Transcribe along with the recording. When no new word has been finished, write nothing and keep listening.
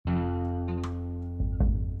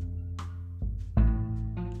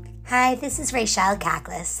Hi, this is Rachele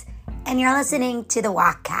Kakles, and you're listening to the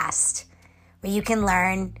Walkcast, where you can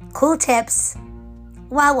learn cool tips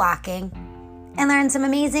while walking and learn some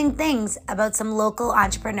amazing things about some local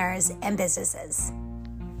entrepreneurs and businesses.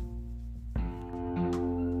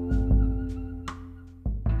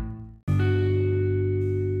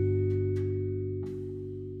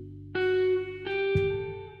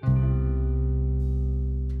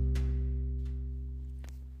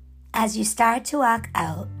 As you start to walk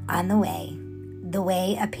out on the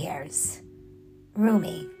way appears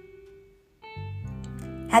roomy.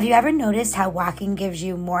 Have you ever noticed how walking gives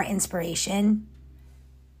you more inspiration?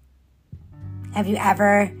 Have you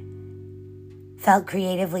ever felt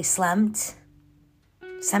creatively slumped?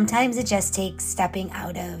 Sometimes it just takes stepping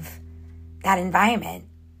out of that environment.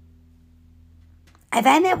 I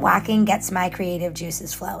find that walking gets my creative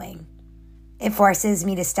juices flowing. It forces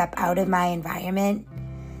me to step out of my environment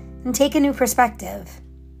and take a new perspective.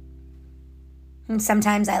 And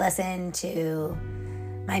sometimes I listen to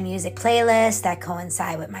my music playlist that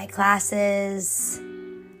coincide with my classes.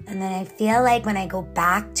 And then I feel like when I go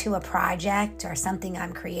back to a project or something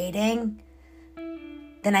I'm creating,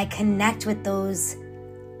 then I connect with those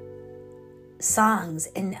songs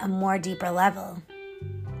in a more deeper level.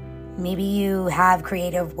 Maybe you have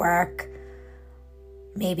creative work.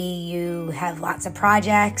 Maybe you have lots of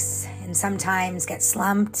projects and sometimes get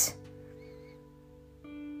slumped.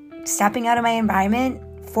 Stepping out of my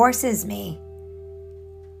environment forces me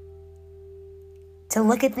to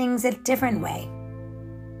look at things a different way.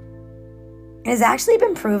 It has actually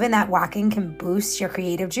been proven that walking can boost your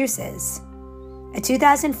creative juices. A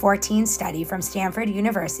 2014 study from Stanford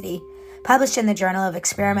University, published in the Journal of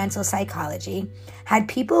Experimental Psychology, had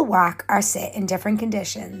people walk or sit in different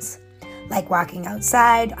conditions, like walking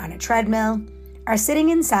outside on a treadmill or sitting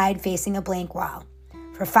inside facing a blank wall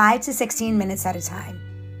for 5 to 16 minutes at a time.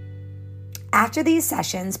 After these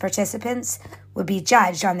sessions, participants would be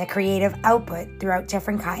judged on the creative output throughout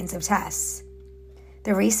different kinds of tests.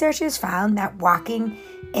 The researchers found that walking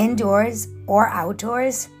indoors or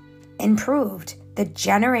outdoors improved the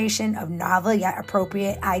generation of novel yet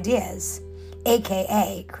appropriate ideas,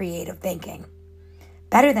 aka creative thinking,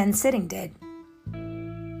 better than sitting did.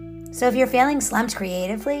 So if you're feeling slumped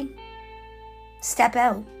creatively, step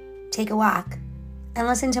out, take a walk, and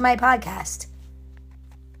listen to my podcast.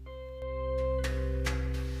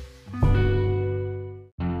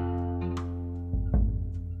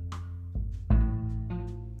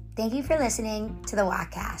 Thank you for listening to the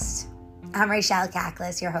Walkcast. I'm Rachele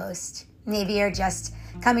Kakles, your host. Maybe you're just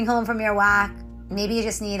coming home from your walk. Maybe you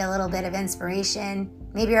just need a little bit of inspiration.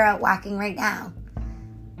 Maybe you're out walking right now.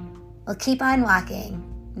 Well, keep on walking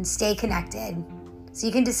and stay connected so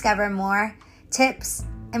you can discover more tips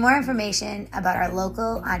and more information about our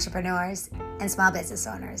local entrepreneurs and small business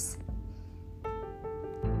owners.